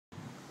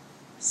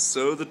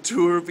So the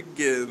tour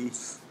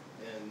begins.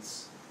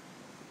 Ends.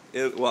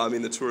 Well, I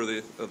mean the tour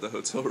of the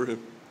hotel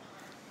room.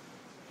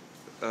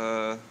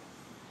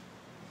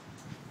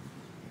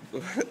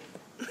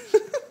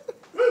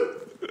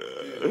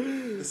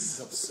 This is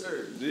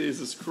absurd.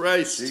 Jesus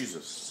Christ.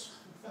 Jesus.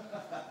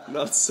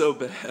 Not so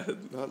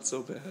bad. Not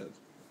so bad.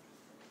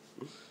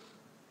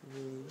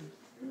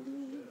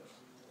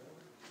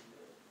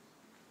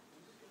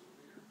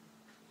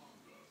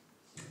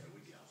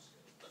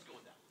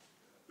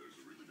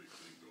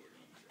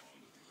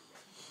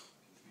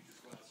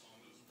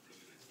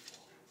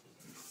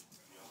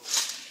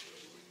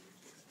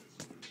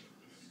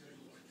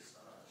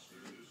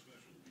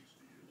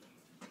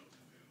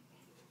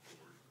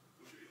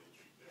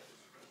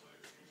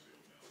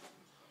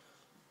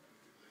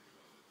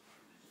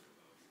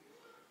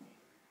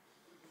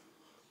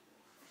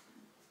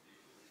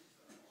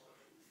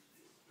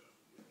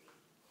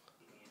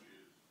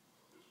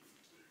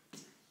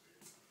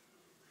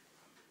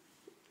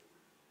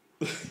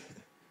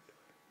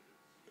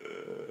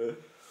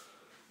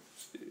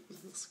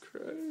 Jesus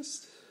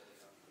Christ.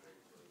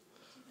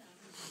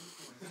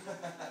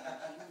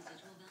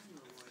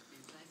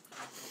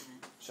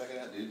 Check it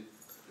out, dude.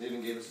 They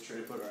even gave us a tray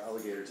to put our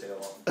alligator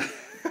tail on.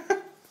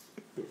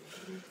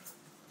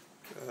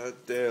 God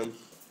damn.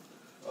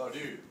 Oh,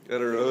 dude.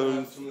 Got our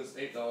own. Some of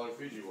this $8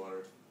 Fiji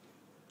water.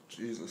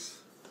 Jesus.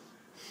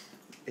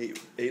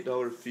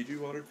 $8 Fiji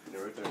water? Yeah,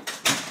 right there.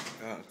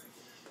 God.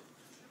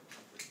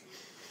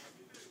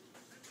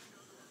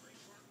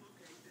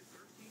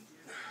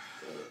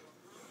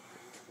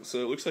 So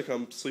it looks like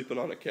I'm sleeping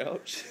on a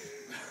couch.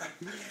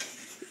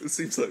 It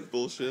seems like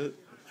bullshit.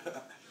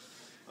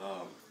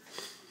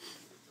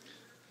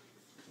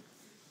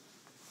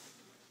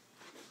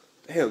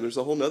 Damn, there's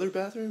a whole nother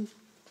bathroom?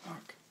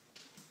 Fuck.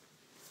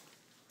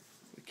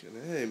 Fucking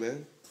hey,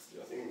 man.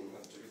 Yeah, I think I'm gonna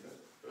have to check that.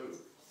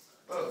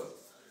 Oh.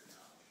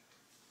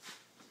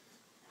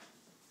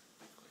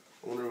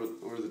 I wonder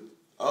where the...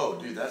 Oh,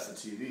 dude, that's the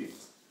TV.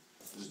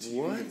 There's a TV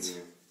What? in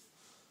here.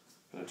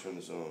 I'm gonna turn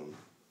this on.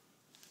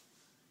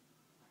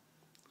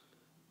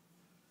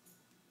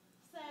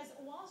 Says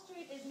Wall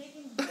Street is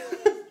making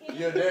billions in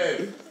Yo, Dave.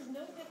 This is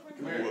no different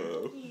Come than here. the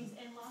bookies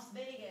in Las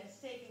Vegas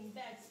taking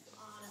bets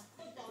on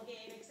a football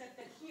game, except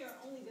that here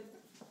only the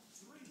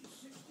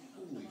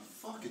Holy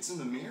fuck, it's in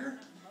the mirror?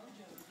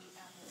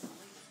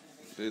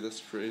 Dude,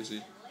 that's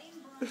crazy.